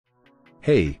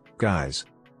Hey, guys!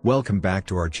 Welcome back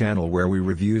to our channel where we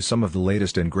review some of the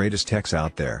latest and greatest techs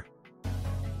out there.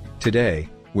 Today,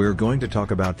 we're going to talk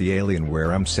about the Alienware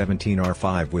m17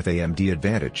 R5 with AMD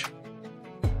Advantage.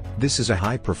 This is a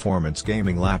high-performance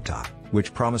gaming laptop,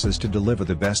 which promises to deliver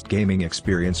the best gaming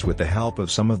experience with the help of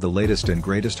some of the latest and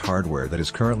greatest hardware that is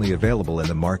currently available in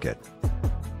the market.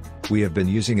 We have been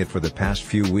using it for the past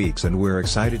few weeks and we're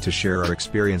excited to share our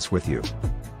experience with you.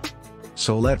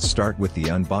 So let's start with the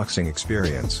unboxing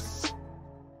experience.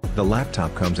 The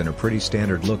laptop comes in a pretty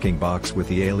standard looking box with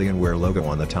the Alienware logo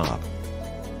on the top.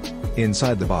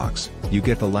 Inside the box, you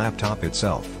get the laptop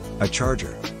itself, a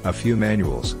charger, a few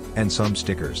manuals, and some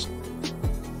stickers.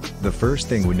 The first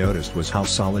thing we noticed was how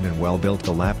solid and well built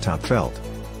the laptop felt.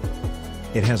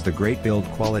 It has the great build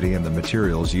quality and the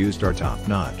materials used are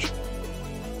top-notch.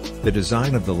 The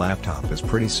design of the laptop is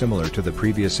pretty similar to the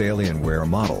previous Alienware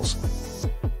models,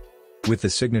 with the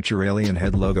signature Alien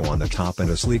head logo on the top and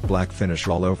a sleek black finish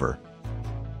all over.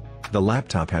 The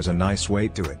laptop has a nice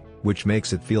weight to it, which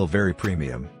makes it feel very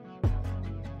premium.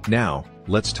 Now,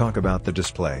 let's talk about the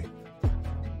display.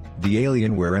 The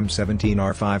Alienware m17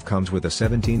 R5 comes with a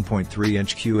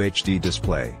 17.3-inch QHD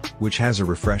display, which has a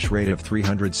refresh rate of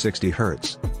 360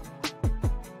 Hz.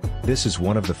 This is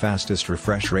one of the fastest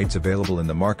refresh rates available in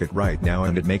the market right now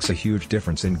and it makes a huge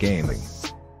difference in gaming.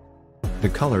 The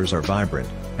colors are vibrant,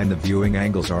 and the viewing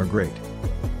angles are great.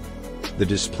 The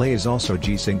display is also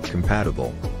G-Sync compatible,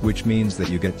 which means that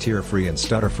you get tear-free and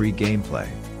stutter-free gameplay.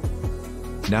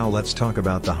 Now let's talk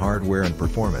about the hardware and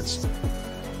performance.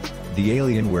 The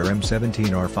Alienware m17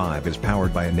 R5 is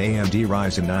powered by an AMD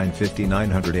Ryzen 9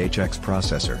 5900HX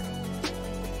processor,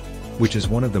 which is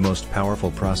one of the most powerful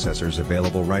processors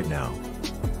available right now.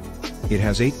 It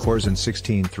has 8 cores and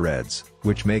 16 threads,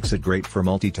 which makes it great for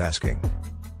multitasking.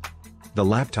 The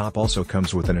laptop also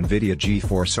comes with an NVIDIA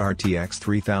GeForce RTX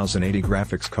 3080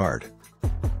 graphics card,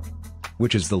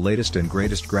 which is the latest and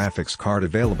greatest graphics card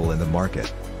available in the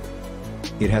market.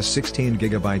 It has 16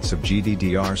 GB of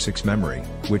GDDR6 memory,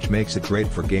 which makes it great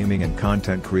for gaming and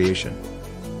content creation.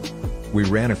 We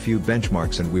ran a few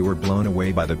benchmarks and we were blown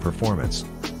away by the performance.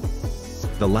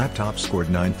 The laptop scored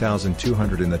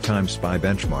 9,200 in the TimeSpy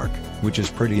benchmark, which is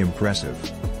pretty impressive.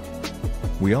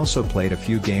 We also played a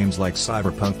few games like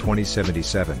Cyberpunk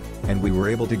 2077, and we were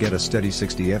able to get a steady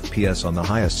 60 FPS on the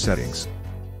highest settings.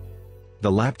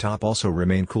 The laptop also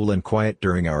remained cool and quiet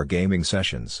during our gaming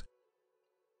sessions.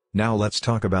 Now let's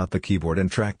talk about the keyboard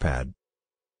and trackpad.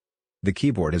 The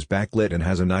keyboard is backlit and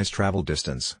has a nice travel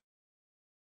distance.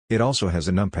 It also has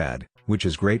a numpad, which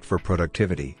is great for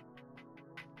productivity.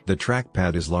 The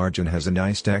trackpad is large and has a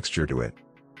nice texture to it.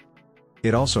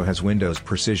 It also has Windows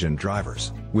Precision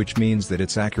drivers, which means that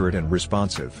it's accurate and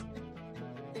responsive.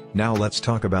 Now let's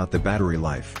talk about the battery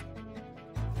life.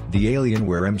 The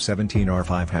Alienware m17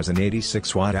 R5 has an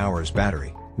 86 Wh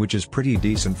battery, which is pretty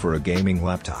decent for a gaming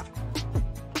laptop.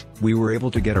 We were able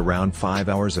to get around 5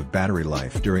 hours of battery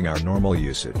life during our normal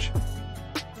usage,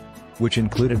 which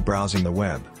included browsing the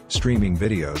web, streaming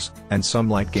videos, and some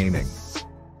light gaming.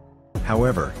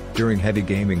 However, during heavy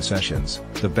gaming sessions,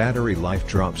 the battery life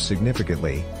dropped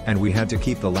significantly, and we had to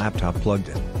keep the laptop plugged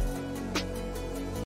in.